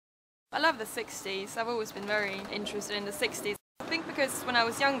I love the 60s. I've always been very interested in the 60s. I think because when I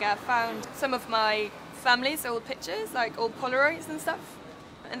was younger I found some of my family's old pictures, like old Polaroids and stuff.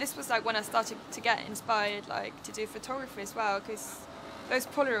 And this was like when I started to get inspired like to do photography as well, because those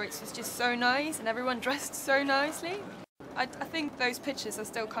Polaroids was just so nice and everyone dressed so nicely. I think those pictures are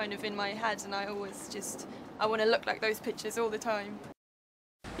still kind of in my head, and I want to look like those pictures all the time.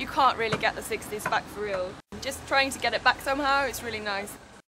 You can't really get the 60s back for real. Just trying to get it back somehow, it's really nice.